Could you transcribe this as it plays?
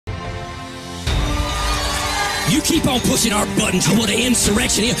You keep on pushing our buttons with the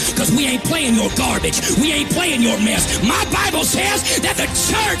insurrection here, because we ain't playing your garbage. We ain't playing your mess. My Bible says that the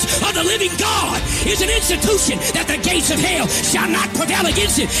church of the living God is an institution that the gates of hell shall not prevail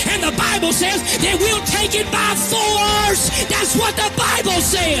against it. And the Bible says that we'll take it by force. That's what the Bible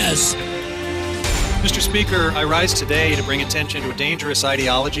says. Mr. Speaker, I rise today to bring attention to a dangerous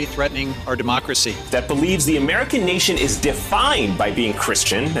ideology threatening our democracy. That believes the American nation is defined by being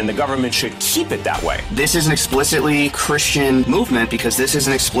Christian, and the government should keep it that way. This is an explicitly Christian movement because this is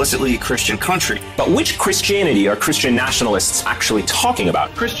an explicitly Christian country. But which Christianity are Christian nationalists actually talking about?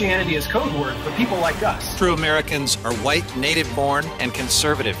 Christianity is code word for people like us. True Americans are white, native-born, and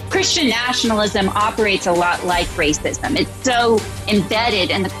conservative. Christian nationalism operates a lot like racism. It's so embedded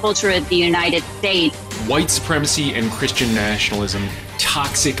in the culture of the United States. White supremacy and Christian nationalism,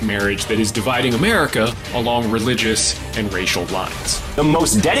 toxic marriage that is dividing America along religious and racial lines. The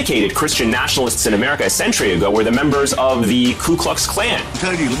most dedicated Christian nationalists in America a century ago were the members of the Ku Klux Klan. I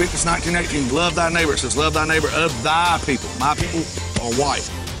tell you, Leviticus 19:18, love thy neighbor. It says, love thy neighbor of thy people. My people are white.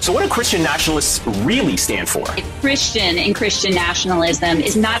 So what do Christian nationalists really stand for? Christian and Christian nationalism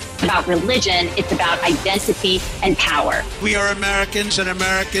is not about religion, it's about identity and power. We are Americans, and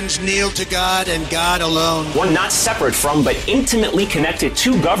Americans kneel to God and God alone. One not separate from, but intimately connected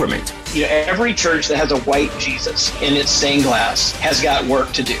to government. You know, every church that has a white Jesus in its stained glass has got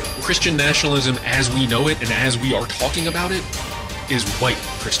work to do. Christian nationalism as we know it and as we are talking about it is white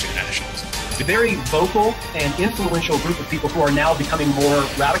Christian nationalism. A very vocal and influential group of people who are now becoming more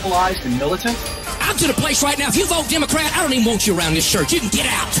radicalized and militant. I'm to the place right now, if you vote Democrat, I don't even want you around this church. You can get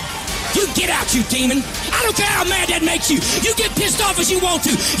out. You can get out, you demon. I don't care how mad that makes you. You get pissed off as you want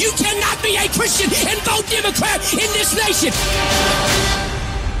to. You cannot be a Christian and vote Democrat in this nation.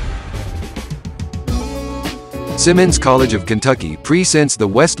 Simmons College of Kentucky presents the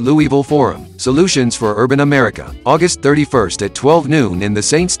West Louisville Forum, Solutions for Urban America, August 31st at 12 noon in the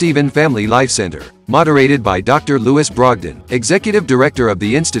St. Stephen Family Life Center. Moderated by Dr. Louis Brogdon, Executive Director of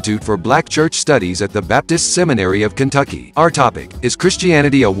the Institute for Black Church Studies at the Baptist Seminary of Kentucky. Our topic is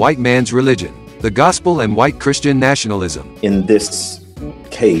Christianity a white man's religion? The gospel and white Christian nationalism. In this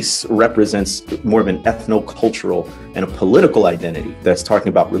case represents more of an ethno-cultural and a political identity that's talking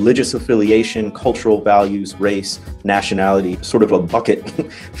about religious affiliation, cultural values, race, nationality, sort of a bucket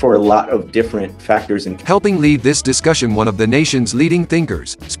for a lot of different factors. And helping lead this discussion, one of the nation's leading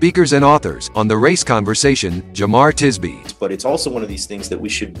thinkers, speakers, and authors on the race conversation, Jemar Tisby. But it's also one of these things that we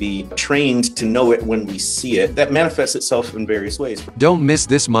should be trained to know it when we see it. That manifests itself in various ways. Don't miss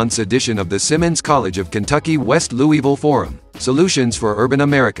this month's edition of the Simmons College of Kentucky West Louisville Forum, Solutions for Urban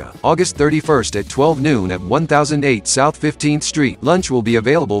America, August 31st at 12 noon at 1008 South 15th Street. Lunch will be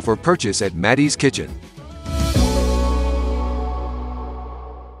available for purchase at Maddie's Kitchen.